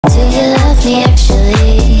you love me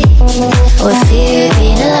actually, or fear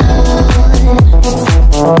being alone.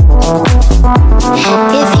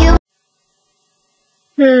 If you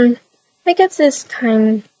I guess this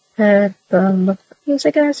time look for clothes,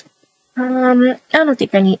 I guess. I don't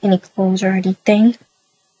think I need any clothes or anything.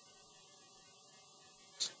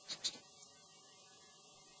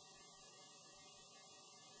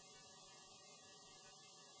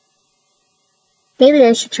 Maybe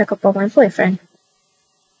I should check up on my boyfriend.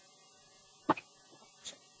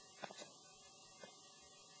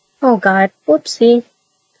 Oh god, whoopsie.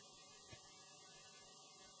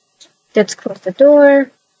 Let's close the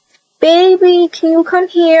door. Baby, can you come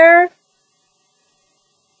here?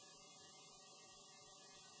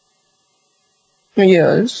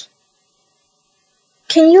 Yes.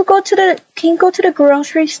 Can you go to the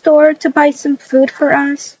grocery store to buy some food for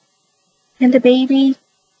us? And the baby?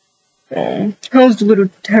 How's the little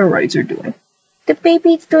terrorizer doing? The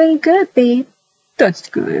baby's doing good, babe. That's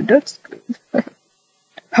good, that's good.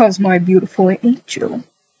 How's my beautiful angel?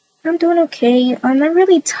 I'm doing okay. I'm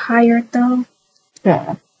really tired though.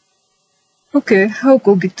 Aw. Okay, I'll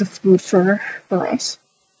go get the food for us.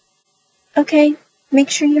 Okay, make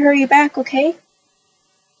sure you hurry back, okay?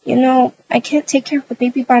 You know, I can't take care of the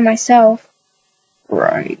baby by myself.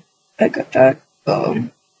 Right, I got that.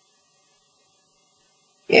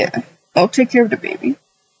 Yeah, I'll take care of the baby.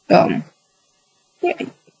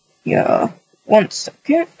 Yeah, 1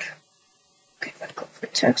 second. Okay, I'll go for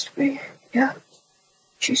text me. Yeah,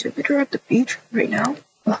 she's a bit at the beach right now.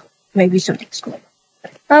 Oh, maybe something's going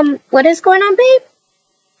on. What is going on,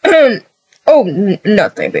 babe? Oh,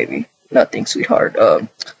 nothing, baby. Nothing, sweetheart.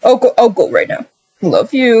 I'll go right now.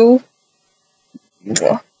 Love you.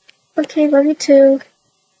 Mwah. Okay, love you too.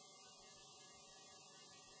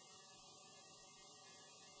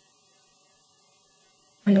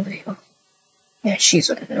 Yeah, she's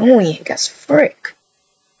annoying as frick.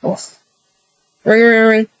 Oh. Ring, ring,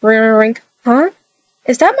 ring, ring, ring. Huh?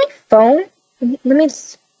 Is that my phone? Let me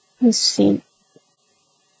see.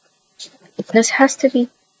 This has to be...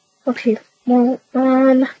 Okay, well,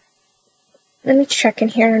 let me check in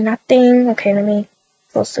here. Nothing. Okay, let me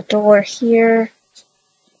close the door here.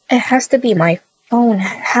 It has to be my phone,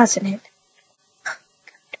 hasn't it?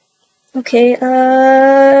 Okay,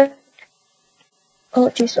 oh,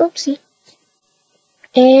 jeez, oopsie.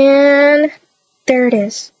 And there it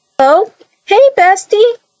is. Oh, hey,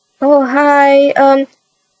 bestie. Oh, hi.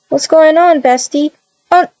 What's going on, bestie?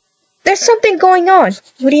 There's something going on.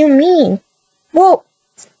 What do you mean? Well,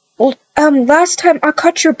 last time I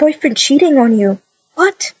caught your boyfriend cheating on you.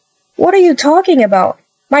 What? What are you talking about?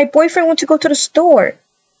 My boyfriend went to go to the store.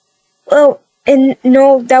 Well, and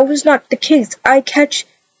no, that was not the case. I catch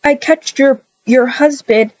your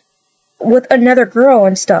husband with another girl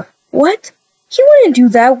and stuff. What? He wouldn't do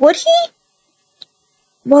that, would he?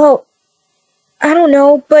 Well, I don't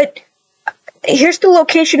know, but here's the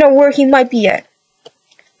location of where he might be at.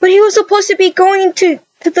 But he was supposed to be going to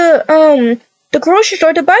the grocery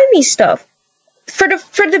store to buy me stuff for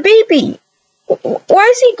the baby. Why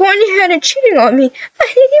is he going ahead and cheating on me?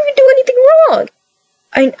 I didn't even do anything wrong.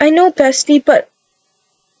 I know, bestie, but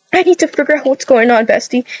I need to figure out what's going on,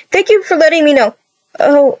 bestie. Thank you for letting me know.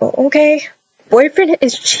 Oh, okay. Boyfriend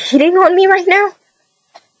is cheating on me right now?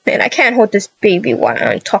 Man, I can't hold this baby while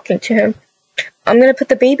I'm talking to him. I'm gonna put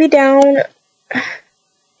the baby down.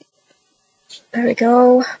 There we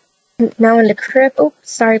go. Now in the crib. Oh,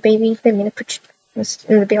 sorry, baby. Didn't mean to put you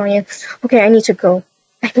in the bed on you. Okay, I need to go.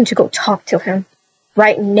 I need to go talk to him.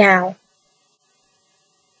 Right now.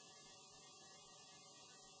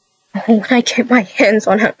 When I get my hands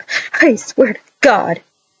on him, I swear to God.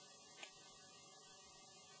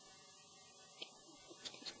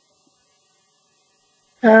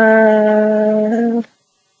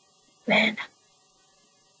 Man.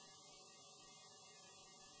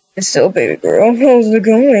 So, baby girl, how's it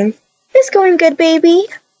going? It's going good, baby.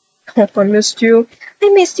 Oh, I missed you. I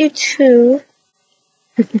missed you too.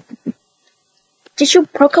 Did you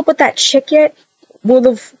broke up with that chick yet?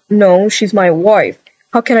 Well, no, she's my wife.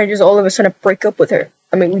 How can I just all of a sudden break up with her?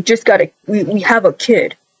 I mean, we have a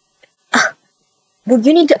kid. Well,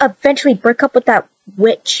 you need to eventually break up with that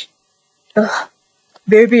witch. Ugh.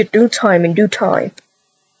 Baby, in due time.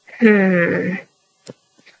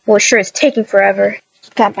 Well, sure, it's taking forever.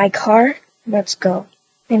 Got my car? Let's go.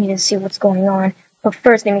 I need to see what's going on. But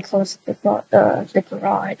first, let me close the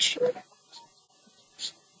garage.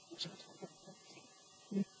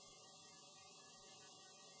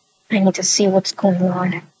 I need to see what's going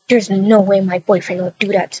on. There's no way my boyfriend will do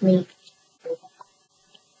that to me.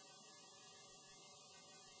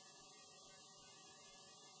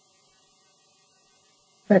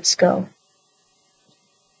 Let's go.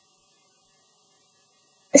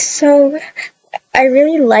 So, I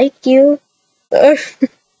really like you. I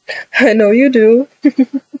know you do.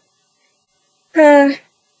 I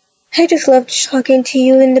just loved talking to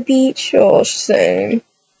you in the beach. Oh, same.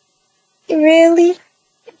 Really?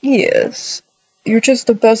 Yes. You're just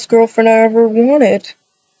the best girlfriend I ever wanted.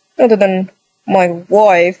 Other than my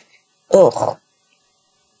wife. Ugh.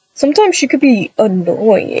 Sometimes she could be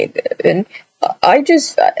annoying, and I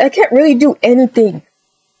can't really do anything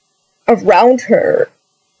around her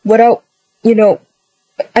without,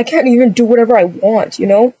 I can't even do whatever I want,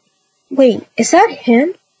 Wait, is that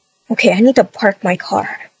him? Okay, I need to park my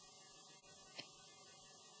car.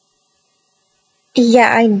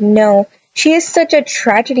 Yeah, I know. She is such a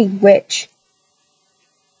tragedy witch.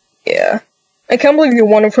 Yeah. I can't believe you're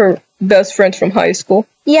one of her best friends from high school.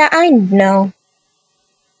 Yeah, I know.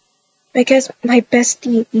 I guess my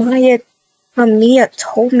bestie, Mia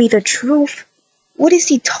told me the truth. Who is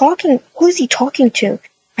he talking to?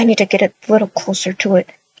 I need to get a little closer to it.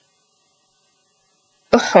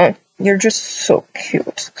 You're just so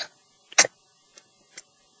cute.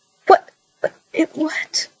 What?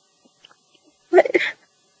 What?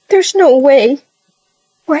 There's no way.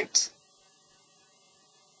 What?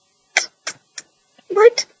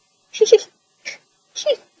 What? He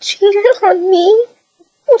cheated on me?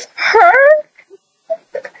 With her?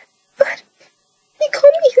 But he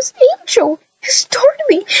called me his angel, his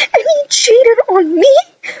me, and he cheated on me?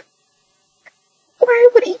 Why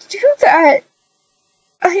would he do that?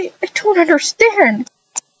 I don't understand.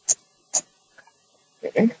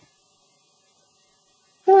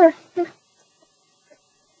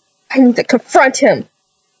 I need to confront him.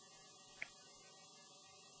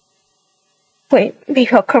 Wait, maybe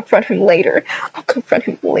I'll confront him later. I'll confront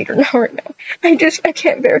him later, not right now. I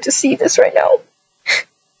can't bear to see this right now.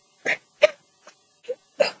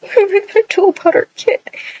 What are we gonna do about our kid?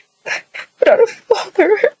 Without a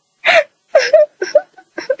father? I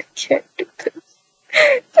can't do this.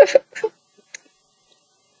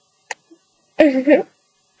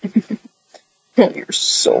 Oh, you're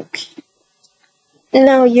so cute.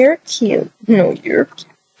 No, you're cute. No, you're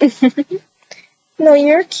cute. No,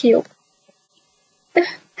 you're cute. I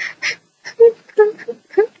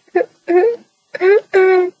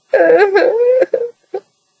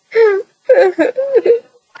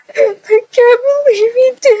can't believe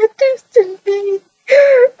he did this to me.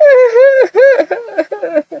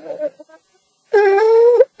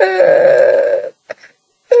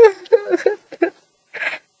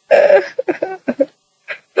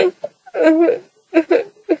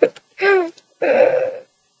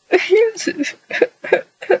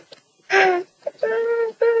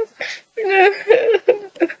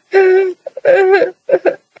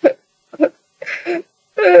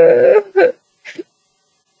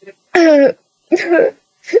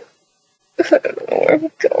 I don't know where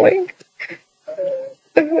I'm going.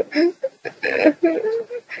 I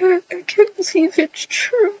can't believe it's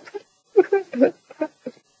true.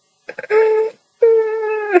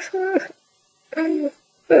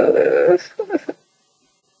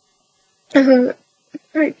 I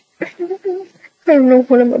don't know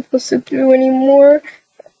what I'm supposed to do anymore.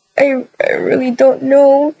 I really don't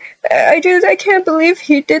know. I can't believe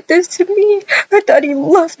he did this to me. I thought he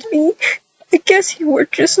loved me. I guess he were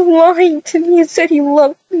just lying to me and said he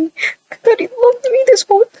loved me. I thought he loved me this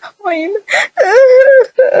whole time.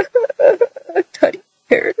 I thought he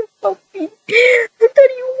cared about me. I thought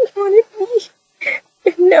he wanted me.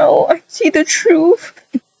 And now I see the truth.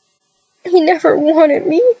 He never wanted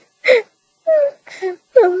me.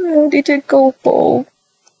 I'm ready to go home.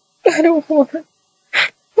 I don't want to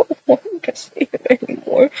see him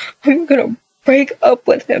anymore. I'm gonna break up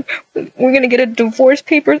with him. We're gonna get a divorce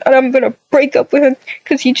papers and I'm gonna break up with him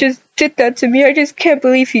because he just did that to me. I just can't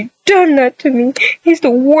believe he done that to me. He's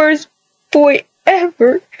the worst boy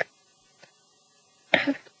ever.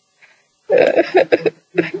 I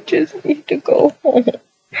just need to go home.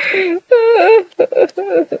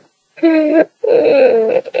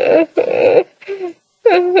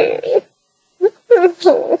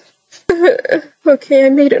 Okay, I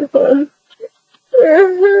made it home.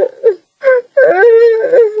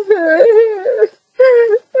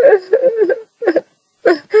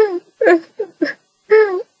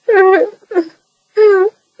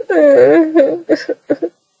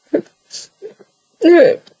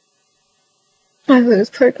 I always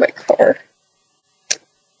parked my car.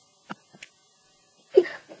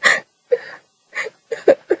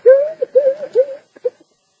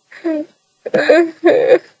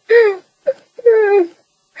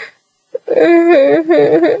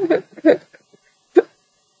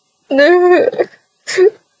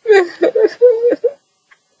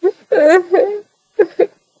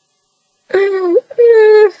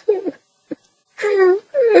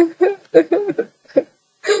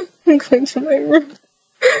 coming to my room.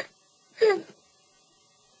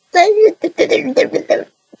 I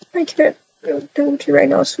can't do it right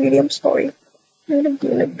now, sweetie. I'm sorry. I'm gonna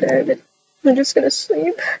be in the bed. I'm just gonna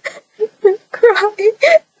sleep and cry.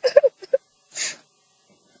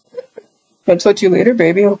 I'll talk to you later,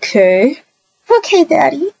 baby, okay? Okay,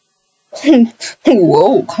 Daddy.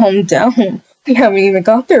 Whoa, calm down. We haven't even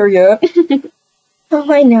got there yet.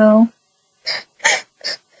 Oh, I know.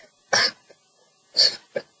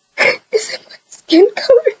 Is it my skin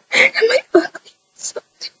color? Am I ugly?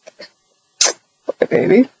 Okay,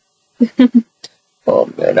 baby.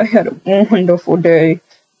 Oh man, I had a wonderful day.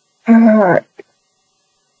 Time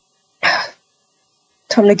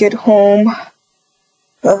to get home.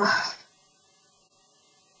 I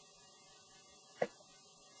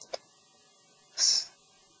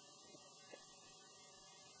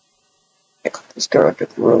got this girl at the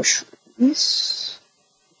groceries.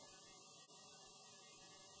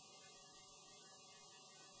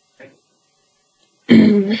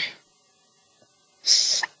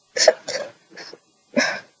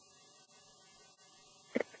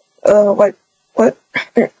 What?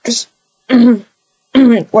 Just,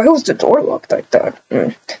 why was the door locked like that?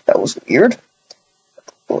 That was weird.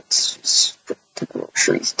 Let's just put the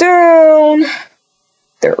groceries down.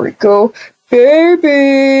 There we go.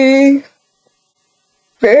 Baby!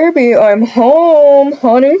 Baby, I'm home,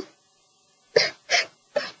 honey.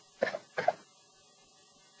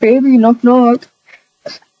 Baby, knock knock.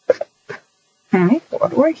 Why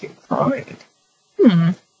do I keep crying?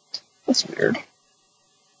 That's weird.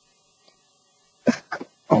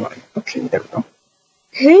 Alright, okay, there we go.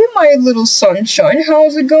 Hey, my little sunshine,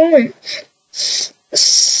 how's it going?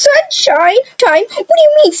 Sunshine? What do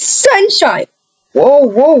you mean, sunshine?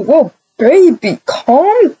 Whoa, baby,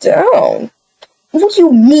 calm down. What do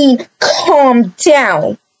you mean, calm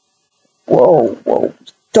down? Whoa,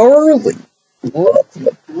 darling. Look.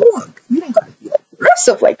 You don't gotta be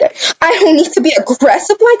aggressive like that. I don't need to be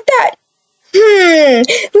aggressive like that.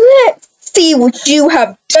 Let's see what you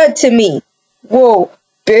have done to me. Whoa,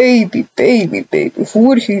 baby.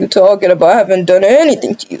 What are you talking about? I haven't done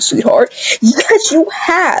anything to you, sweetheart. Yes, you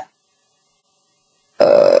have.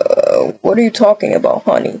 What are you talking about,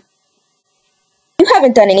 honey? You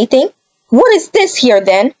haven't done anything. What is this here,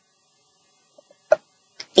 then?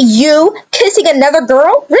 You kissing another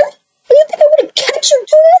girl? Really? You think I wouldn't catch you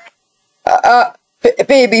doing that?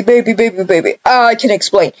 Baby. I can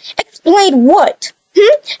explain. Explain what?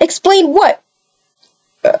 Explain what?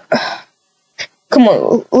 Come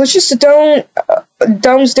on, let's just sit down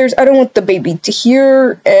downstairs. I don't want the baby to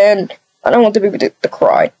hear, and I don't want the baby to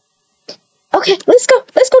cry. Okay, let's go.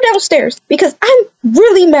 Let's go downstairs, because I'm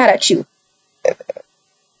really mad at you.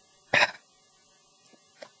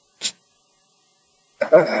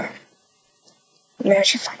 Man,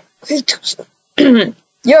 she's fine.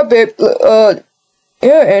 Yeah, babe. Yeah,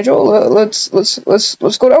 Angel. Let's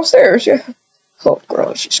go downstairs. Yeah. Oh,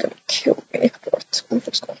 girl, she's gonna kill me. Let's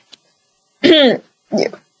go. Yeah.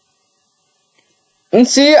 And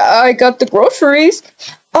see, I got the groceries.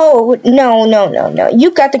 Oh, no. You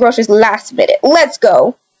got the groceries last minute. Let's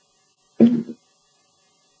go.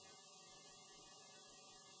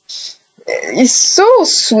 So,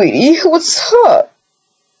 sweetie, what's up?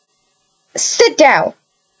 Sit down.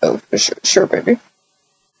 Oh, sure, baby.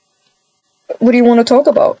 What do you want to talk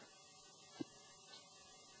about?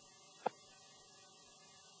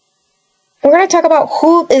 We're going to talk about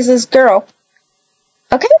who is this girl.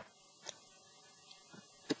 Okay?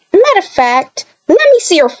 Matter of fact, let me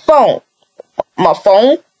see your phone. My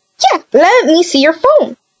phone? Yeah, let me see your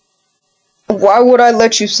phone. Why would I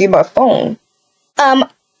let you see my phone?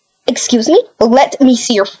 Excuse me? Let me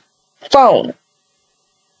see your phone.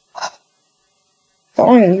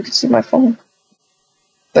 Fine, you can see my phone.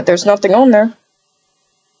 But there's nothing on there.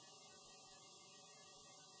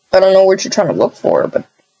 I don't know what you're trying to look for, but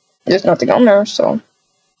there's nothing on there, so.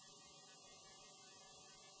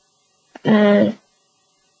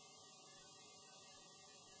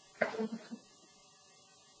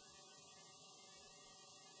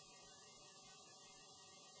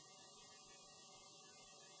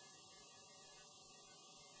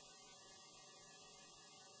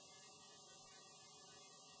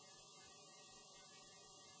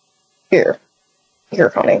 Here,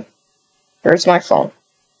 honey. Here's my phone.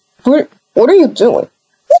 What are you doing?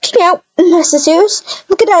 Looking out messages.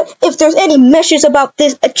 Looking out if there's any messages about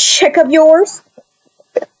this check of yours.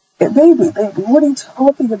 Baby, what are you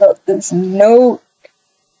talking about? There's nothing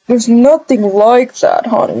like that,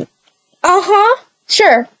 honey.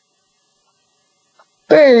 Sure.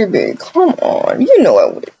 Baby, come on. You know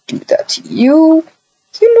I wouldn't do that to you.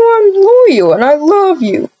 You know I'm loyal and I love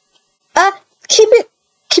you. Uh,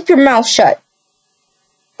 keep your mouth shut.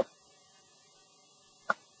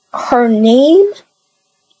 Her name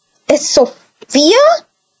is Sophia?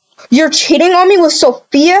 You're cheating on me with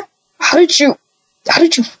Sophia? How did you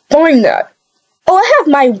find that? Oh, I have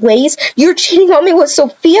my ways. You're cheating on me with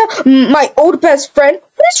Sophia, my old best friend.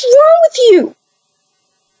 What is wrong with you?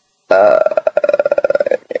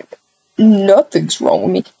 Nothing's wrong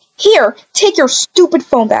with me. Here, take your stupid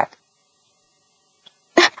phone back.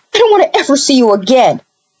 I don't want to ever see you again.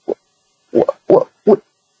 What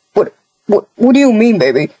do you mean,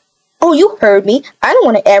 baby? Oh, you heard me. I don't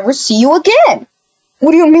want to ever see you again.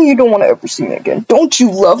 What do you mean you don't want to ever see me again? Don't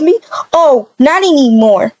you love me? Oh, not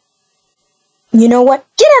anymore. You know what?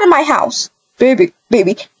 Get out of my house. Baby,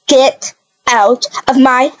 get out of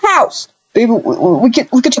my house. Baby, we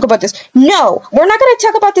could talk about this. No, we're not going to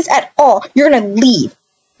talk about this at all. You're going to leave.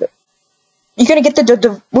 You're going to get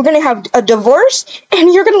we're going to have a divorce,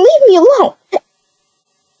 and you're going to leave me alone.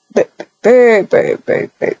 Babe.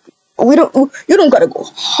 You don't gotta go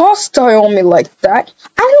hostile on me like that.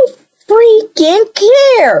 I don't freaking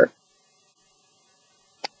care.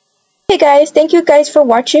 Hey guys, thank you guys for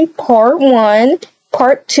watching part 1.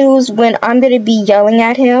 Part 2 is when I'm gonna be yelling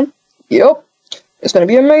at him. Yep, it's gonna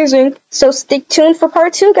be amazing. So stick tuned for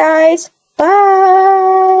part 2, guys.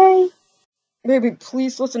 Bye. Baby,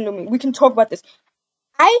 please listen to me. We can talk about this.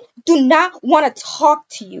 I do not want to talk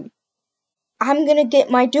to you. I'm gonna get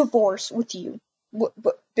my divorce with you. But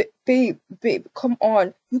babe, come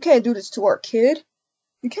on. You can't do this to our kid.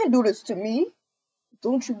 You can't do this to me.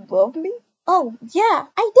 Don't you love me? Oh, yeah,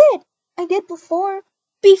 I did. I did before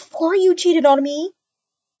you cheated on me.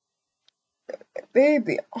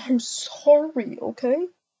 Baby, I'm sorry, okay?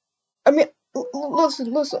 I mean,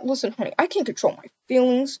 listen, honey. I can't control my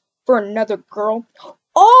feelings for another girl.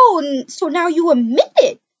 Oh, so now you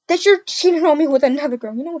admitted that you're cheating on me with another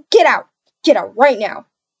girl. You know what? Get out. Get out right now.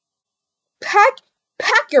 Pack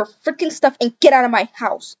your freaking stuff and get out of my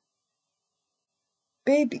house.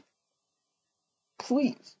 Baby.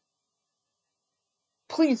 Please.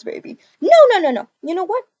 Please, baby. No. You know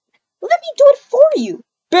what? Let me do it for you.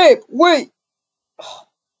 Babe, wait.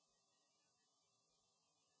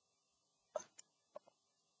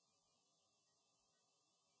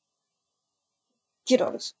 Get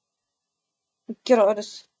all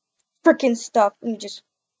this freaking stuff. Let me just.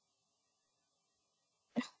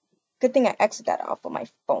 Good thing I exited that off of my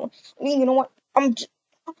phone. You know what? I'm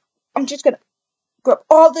just gonna grab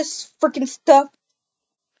all this freaking stuff.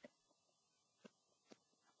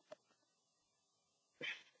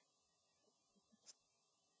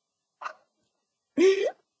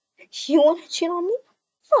 You wanna cheat on me?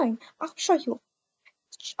 Fine, I'll show you.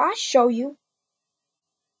 I'll show you.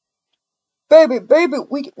 Baby,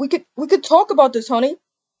 we could talk about this, honey.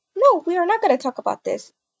 No, we are not gonna talk about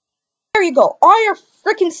this. There you go. All your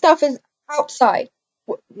freaking stuff is outside.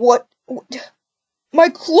 What? My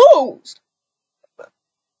clothes!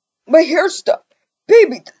 My hair stuff.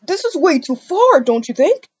 Baby, this is way too far, don't you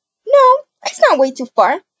think? No, it's not way too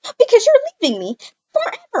far. Because you're leaving me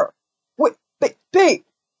forever. Wait, babe,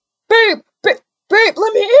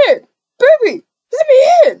 let me in. Baby, let me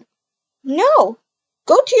in. No,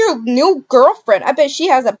 go to your new girlfriend. I bet she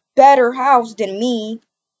has a better house than me.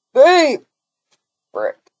 Babe.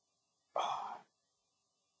 Frick.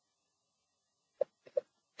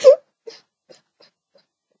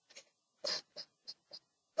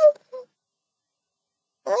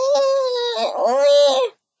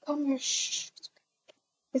 Come here, shh.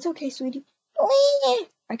 It's okay, sweetie.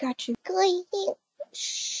 I got you.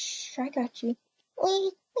 Shh, I got you.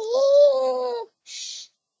 Shh.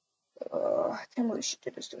 I can't believe she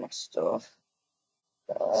did this to my stuff.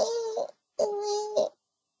 Okay,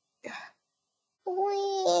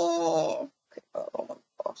 oh, my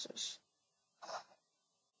bosses.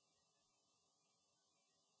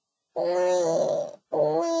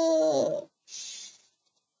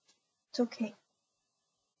 It's okay.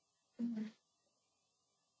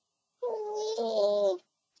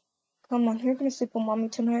 Come on, you're gonna sleep with mommy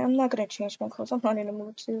tonight. I'm not gonna change my clothes. I'm not in the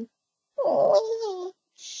mood to.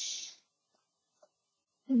 Shh.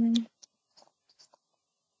 Can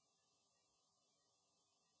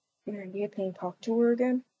you talk to her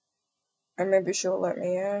again? Or maybe she'll let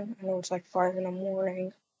me in. I know it's like 5 in the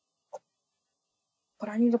morning. But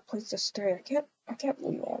I need a place to stay. I can't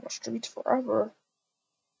leave you on the streets forever.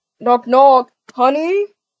 Knock knock, honey?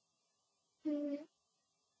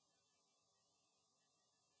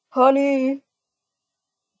 Honey?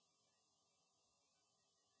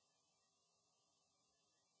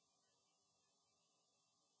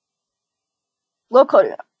 Look,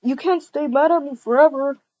 honey, you can't stay mad at me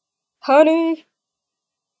forever. Honey?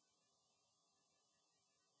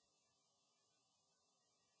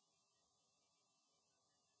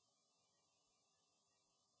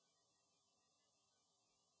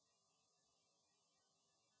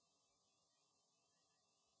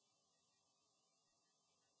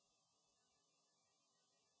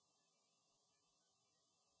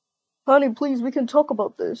 Honey, please, we can talk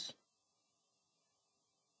about this.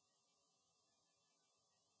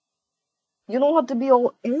 You don't have to be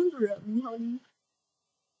all angry at me, honey.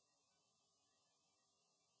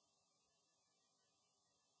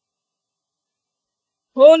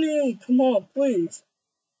 Honey, come on, please.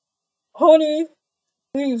 Honey,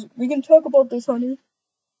 please, we can talk about this, honey.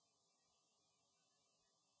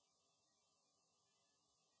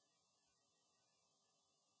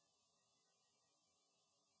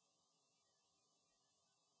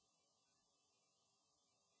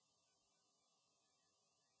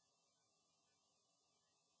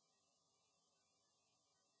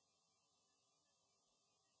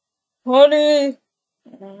 Honey!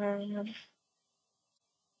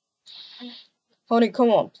 Honey, come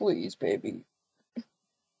on, please, baby.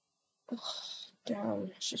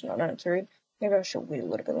 Damn, she's not answering. Maybe I should wait a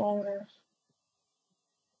little bit longer.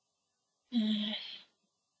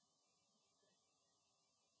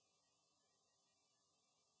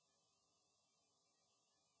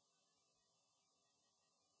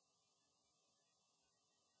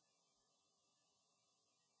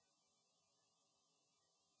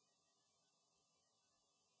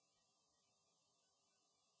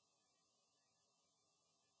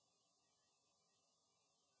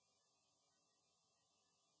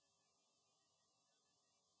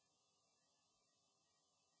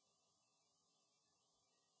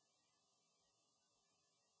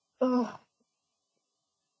 Ugh.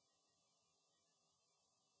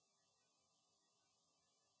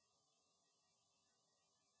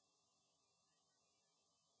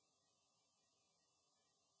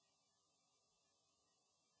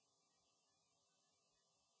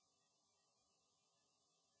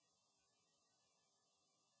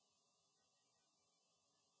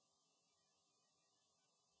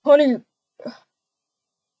 Honey,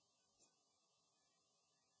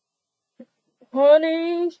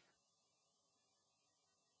 honey,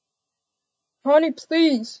 honey,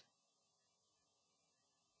 please.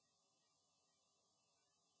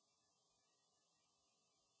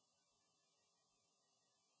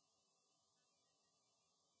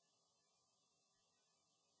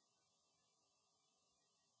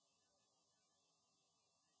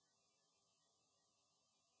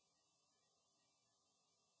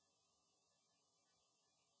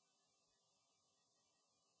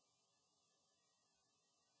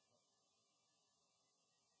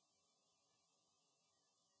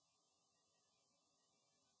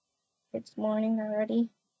 It's morning already.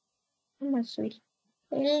 Come on, sweetie.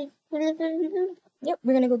 Yep,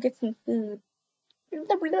 we're gonna go get some food.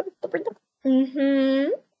 Mm-hmm.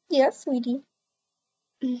 Yeah, sweetie.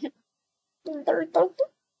 Yeah, we're gonna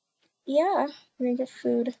get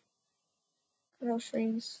food,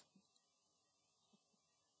 groceries.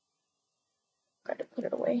 Gotta put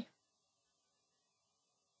it away.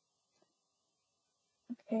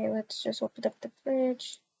 Okay, let's just open up the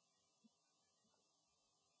fridge.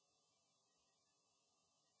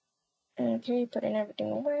 Okay, putting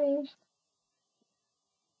everything away.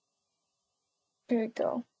 There we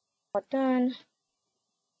go. All done.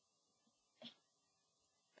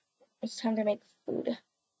 It's time to make food.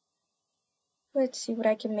 Let's see what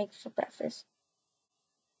I can make for breakfast.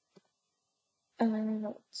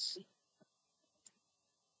 Let's see.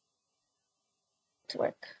 To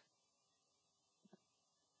work.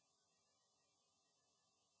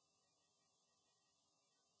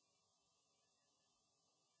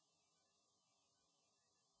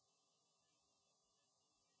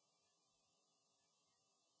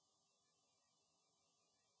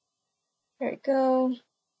 There we go.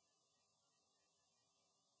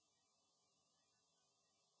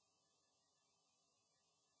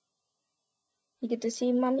 You get to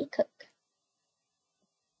see mommy cook.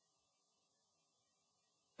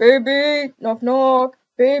 Baby, knock knock,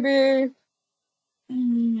 baby.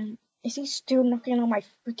 Is he still knocking on my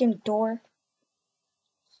freaking door?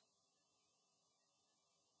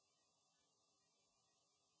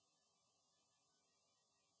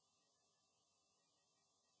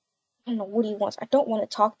 I don't know what he wants. I don't want to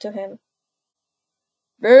talk to him.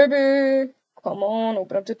 Baby, come on,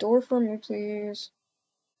 open up the door for me, please.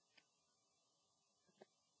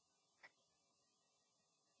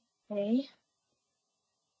 Hey.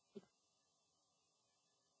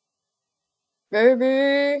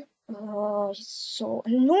 Baby. Oh, he's so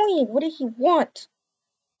annoying. What did he want?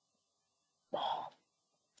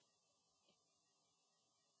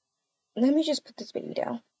 Let me just put this baby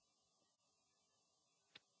down.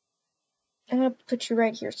 I'm gonna put you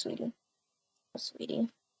right here, sweetie. Oh, sweetie.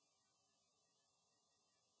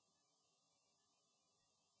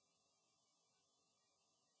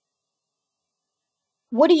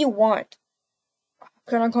 What do you want?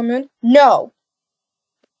 Can I come in? No.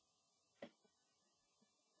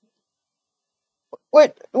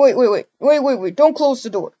 Wait. Don't close the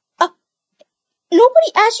door.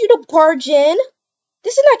 Nobody asked you to barge in.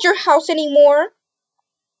 This is not your house anymore.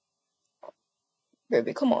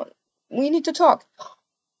 Baby, come on. We need to talk.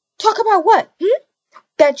 Talk about what?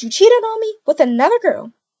 That you cheated on me with another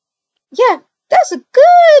girl. Yeah, that's a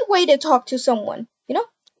good way to talk to someone, you know?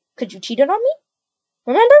 'Cause you cheated on me?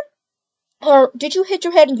 Remember? Or did you hit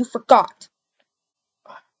your head and you forgot?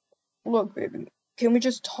 Look, baby. Can we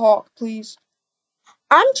just talk, please?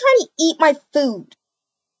 I'm trying to eat my food.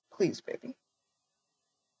 Please, baby.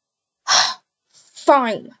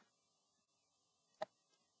 Fine.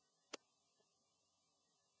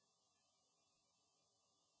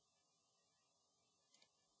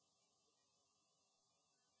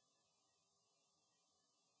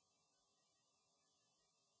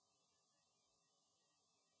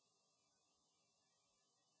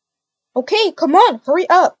 Okay, come on, hurry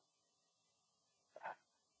up.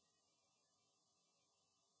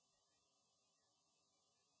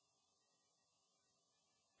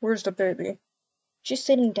 Where's the baby? She's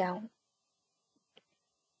sitting down.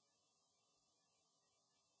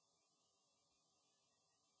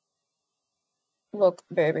 Look,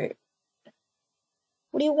 baby.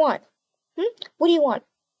 What do you want? What do you want?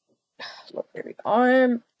 Look, baby.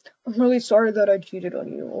 I'm really sorry that I cheated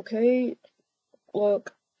on you, okay?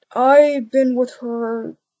 Look, I've been with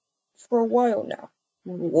her for a while now.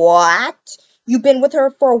 What? You've been with her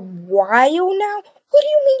for a while now? What do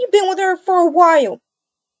you mean you've been with her for a while?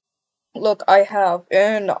 Look, I have,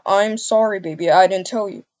 and I'm sorry, baby. I didn't tell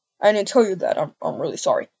you. I didn't tell you that. I'm really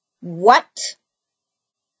sorry. What?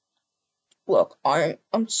 Look,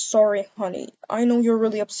 I'm sorry, honey. I know you're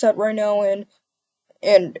really upset right now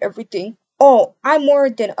and everything. Oh, I'm more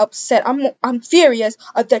than upset. I'm furious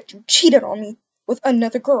that you cheated on me with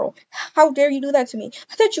another girl. How dare you do that to me?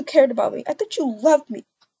 I thought you cared about me. I thought you loved me.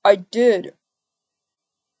 I did.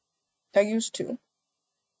 I used to.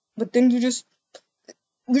 But then you just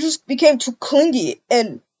became too clingy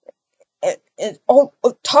and all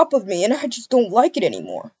on top of me, and I just don't like it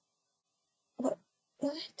anymore.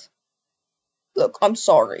 What? Look, I'm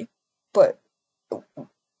sorry, but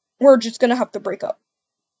we're just gonna have to break up.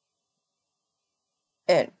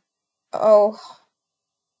 And I'll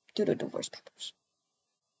do the divorce papers.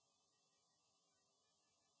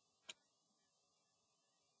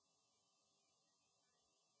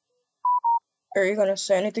 Are you gonna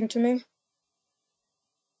say anything to me?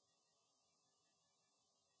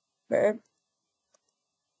 Babe?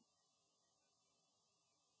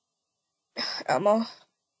 Emma?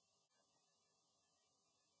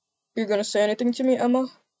 You're gonna say anything to me, Emma?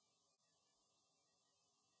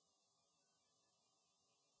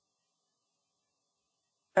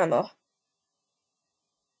 Emma?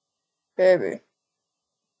 Baby?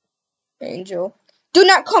 Angel? Do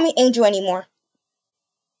not call me Angel anymore.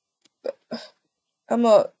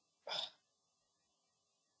 Emma?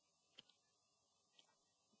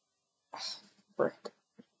 Frick.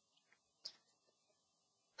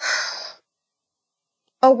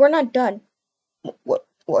 Oh, we're not done. What?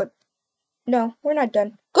 No, we're not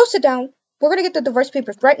done. Go sit down. We're gonna get the divorce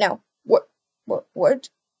papers right now. What?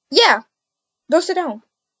 Yeah, go sit down.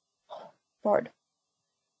 Hard.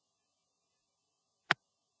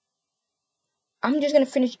 I'm just gonna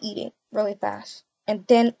finish eating really fast. And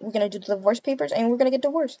then we're gonna do the divorce papers and we're gonna get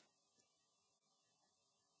divorced.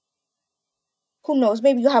 Who knows?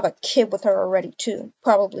 Maybe you'll have a kid with her already too.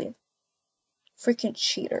 Probably. Freaking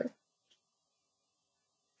cheater.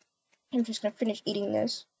 I'm just gonna finish eating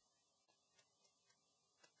this.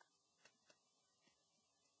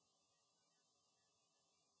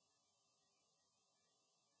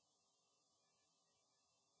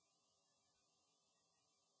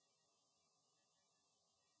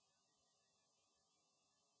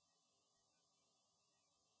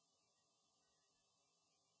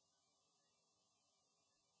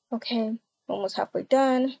 Okay, almost halfway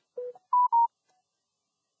done.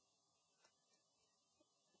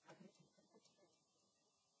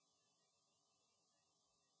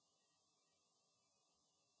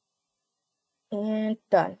 And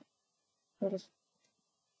done.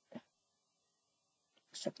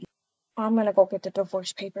 I'm gonna go get the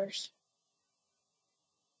divorce papers.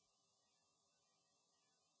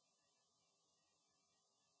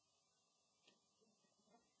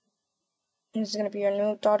 This is gonna be your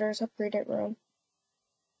new daughter's upgraded room.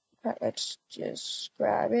 Alright, let's just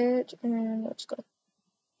grab it and let's go.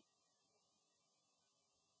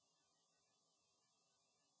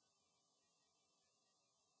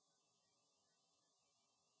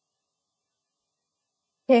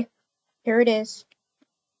 Okay, here it is.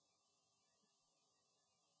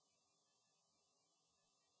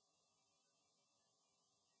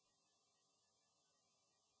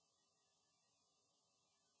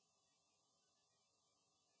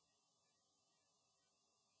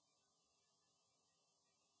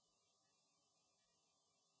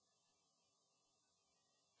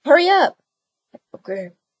 Hurry up.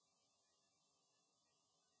 Okay.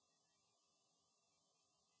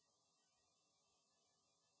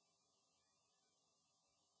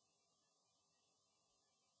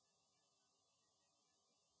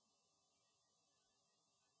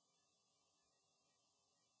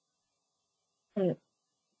 Mm,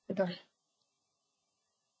 done.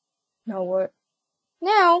 Now what?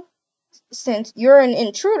 Now, since you're an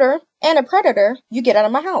intruder and a predator, you get out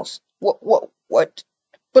of my house. What?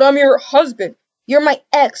 But I'm your husband. You're my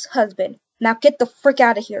ex-husband. Now get the frick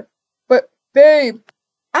out of here. But, babe.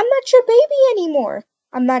 I'm not your baby anymore.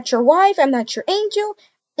 I'm not your wife. I'm not your angel.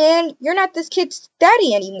 And you're not this kid's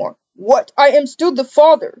daddy anymore. What? I am still the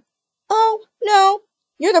father. Oh, no.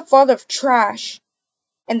 You're the father of trash.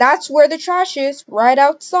 And that's where the trash is, right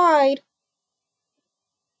outside.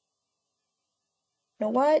 You know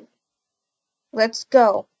what? Let's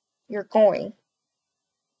go. You're going.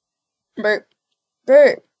 Babe.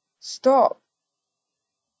 Stop.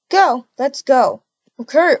 Go. Let's go.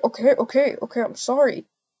 Okay, I'm sorry.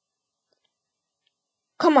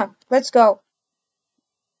 Come on, let's go.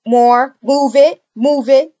 More. Move it. Move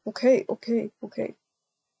it. Okay.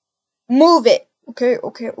 Move it. Okay,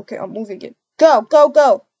 I'm moving it. Go, go,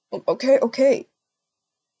 go. Okay.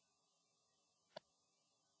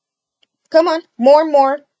 Come on,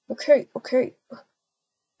 more. Okay.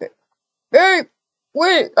 Babe,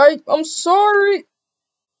 wait, I'm sorry.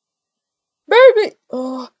 Baby.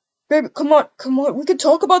 Oh, baby, come on, we can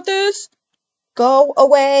talk about this. Go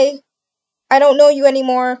away. I don't know you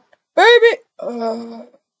anymore. Baby.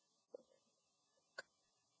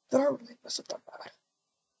 Did I really mess up that bad?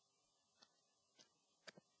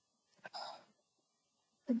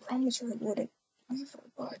 I promised her I wouldn't leave her,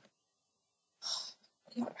 but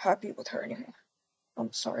I'm not happy with her anymore.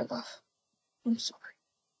 I'm sorry, love. I'm sorry.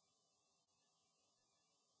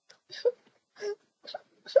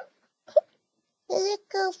 Let's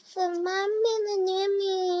go for mommy and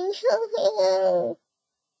Mommy.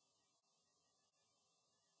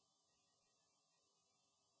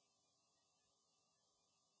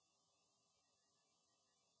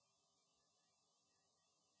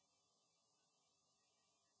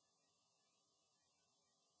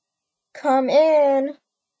 Come in.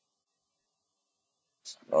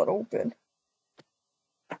 It's not open.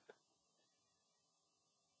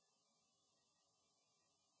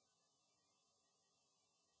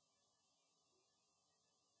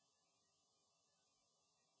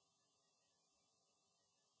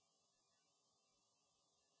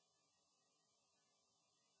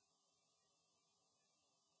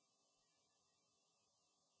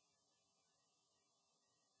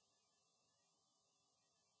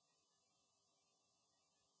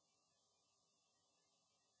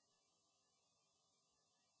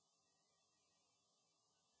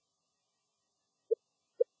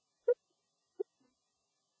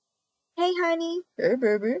 Hey, honey. Hey,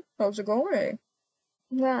 baby, how's it going?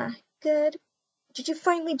 Yeah, good. Did you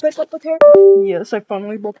finally break up with her? Yes, I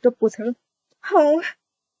finally broke up with her. Oh,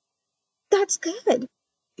 that's good.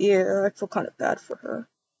 Yeah, I feel kind of bad for her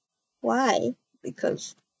Why?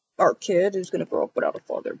 because our kid is gonna grow up without a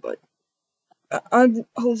father, but I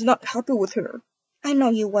was not happy with her. I know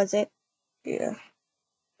you wasn't. Yeah.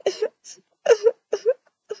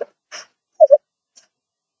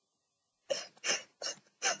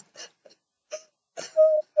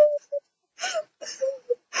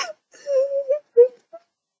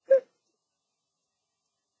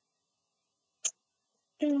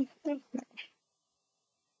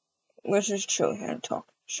 Let's just chill here and talk,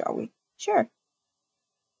 shall we? Sure.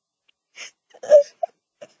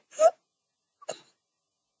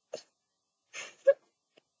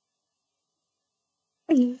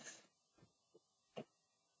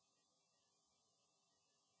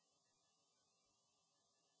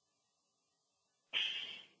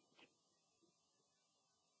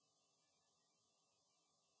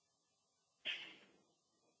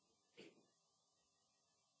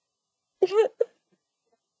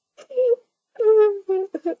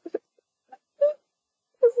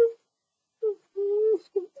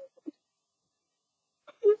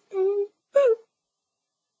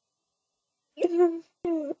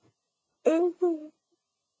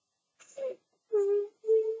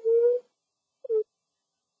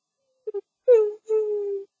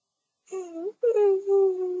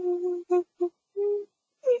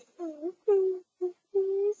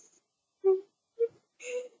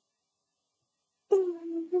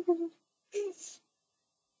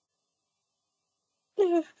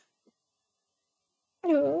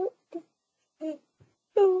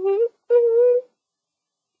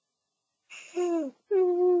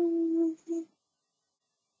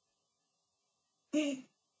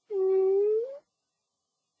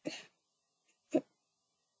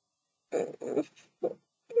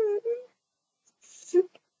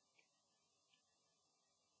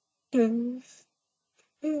 Why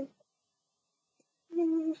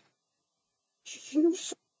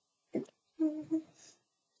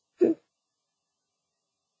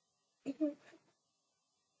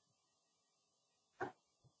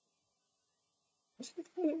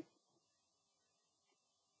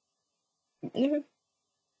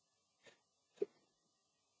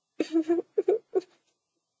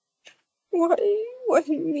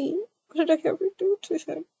me? What did I ever do to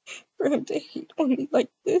him for him to hate on me like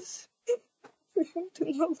this? For him to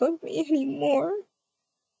not love me anymore?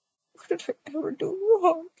 What did I ever do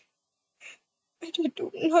wrong? I did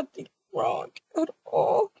do nothing wrong at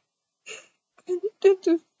all. I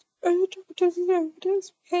didn't deserve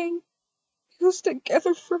this pain. We was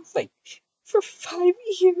together for 5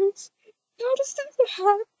 years. How does this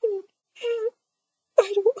happen?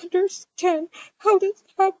 I don't understand how this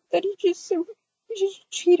happened that he just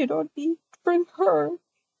cheated on me for her.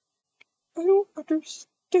 I don't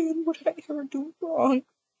understand what did I ever do wrong.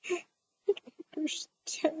 I don't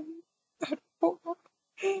understand at all.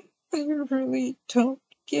 I really don't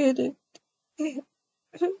get it.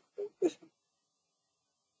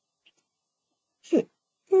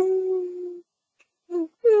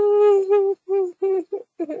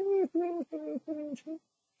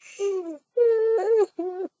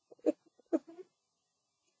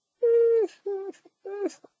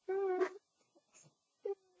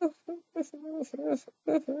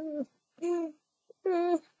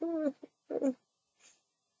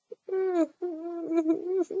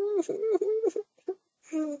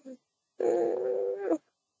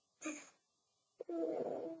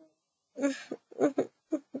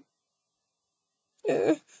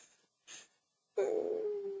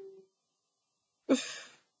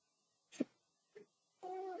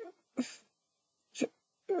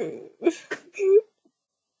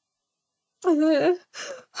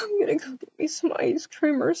 I'm gonna go get me some ice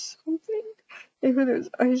cream or something. If there's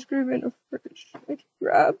ice cream in the fridge, I can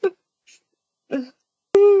grab.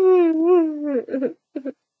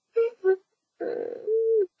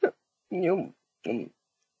 Yum, yum.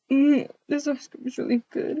 This ice cream is really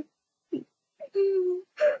good.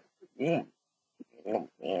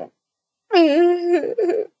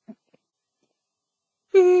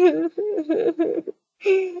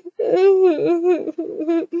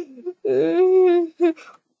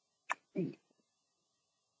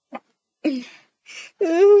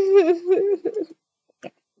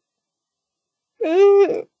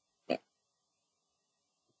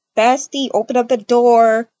 Basti, open up the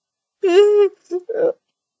door. I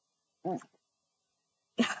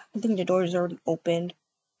think the door is already opened.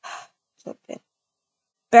 It's open.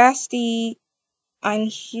 Basti, I'm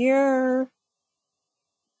here.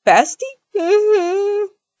 Basti?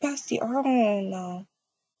 Basti, oh no.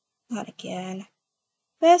 Not again.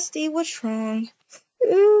 Basti, what's wrong?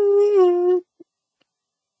 It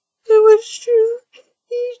was true.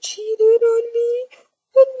 He cheated on me,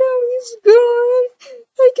 and now he's gone.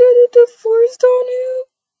 I got a divorce on him.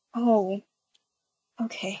 Oh,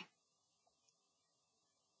 okay.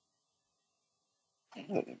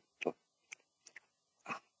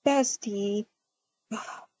 Bestie.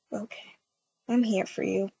 Okay, I'm here for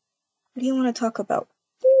you. What do you want to talk about?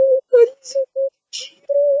 But he's a cheater.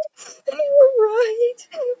 And you were right.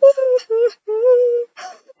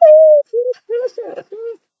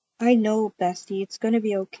 I know, Bestie. It's gonna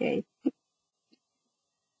be okay.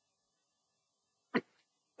 I'm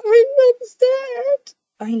upset.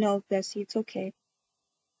 I know, Bessie. It's okay.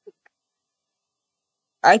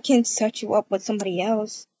 I can set you up with somebody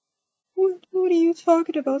else. What are you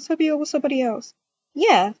talking about? Set me up with somebody else.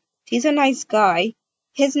 Yeah, he's a nice guy.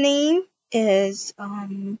 His name is, let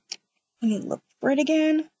me look for it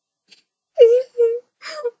again.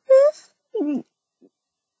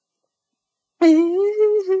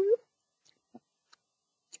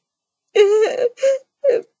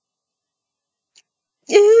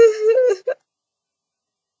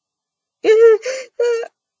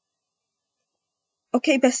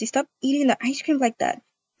 Okay, Bestie, stop eating the ice cream like that.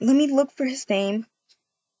 Let me look for his name.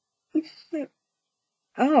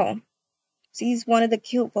 Oh, so he's one of the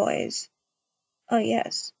cute boys. Oh,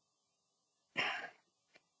 yes.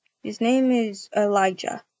 His name is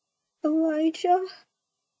Elijah. Elijah?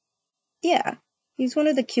 Yeah, he's one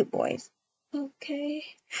of the cute boys. Okay.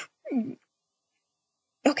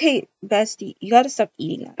 Okay, Bestie, you gotta stop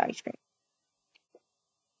eating that ice cream.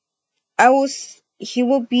 He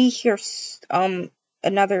will be here,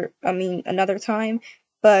 another time,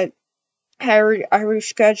 but I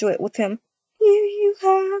reschedule it with him. You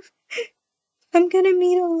have? I'm gonna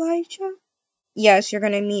meet Elijah. Yes, you're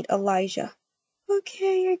gonna meet Elijah.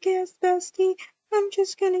 Okay, I guess, Bestie. I'm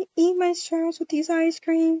just gonna eat my stars with these ice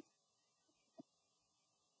creams.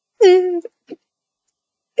 Oh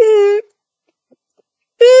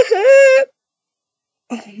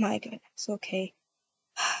my goodness, okay.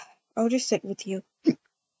 I'll just sit with you.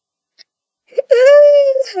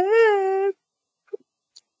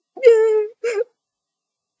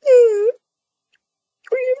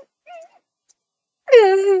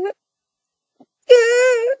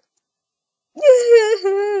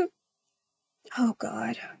 Oh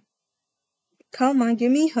God. Come on,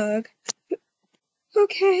 give me a hug.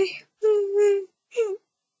 Okay.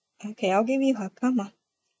 Okay, I'll give you a hug. Come on.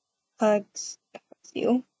 Hugs.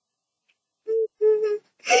 You. I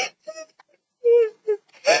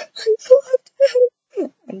loved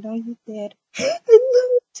him. I know you did. I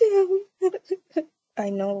loved him. I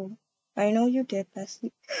know. I know you did,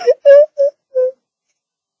 Bessie.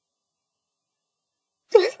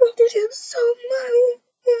 I loved him so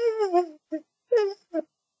much.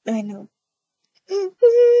 I know.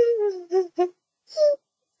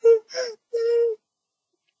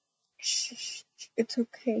 Shh, it's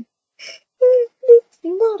okay. It's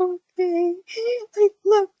not okay. I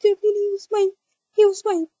loved him and he was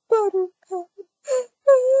my buttercup.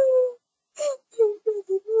 I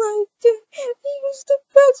really liked him. He was the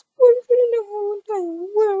best boyfriend in the whole entire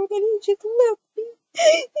world and he just left me.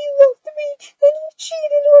 He left me and he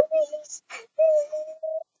cheated on me.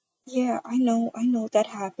 Yeah, I know that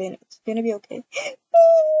happened. It's gonna be okay.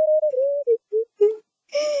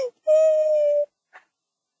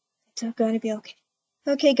 It's gonna be okay.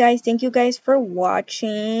 Okay, guys, thank you guys for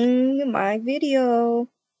watching my video.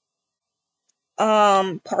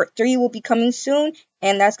 Part 3 will be coming soon,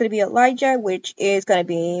 and that's gonna be Elijah, which is gonna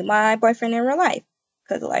be my boyfriend in real life,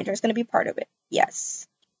 because Elijah is gonna be part of it. Yes.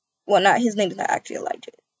 Well, not his name is not actually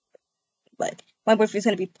Elijah, but my boyfriend's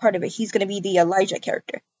gonna be part of it. He's gonna be the Elijah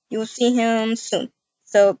character. You will see him soon.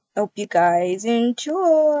 So, hope you guys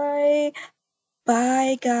enjoy.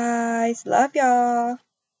 Bye, guys. Love y'all.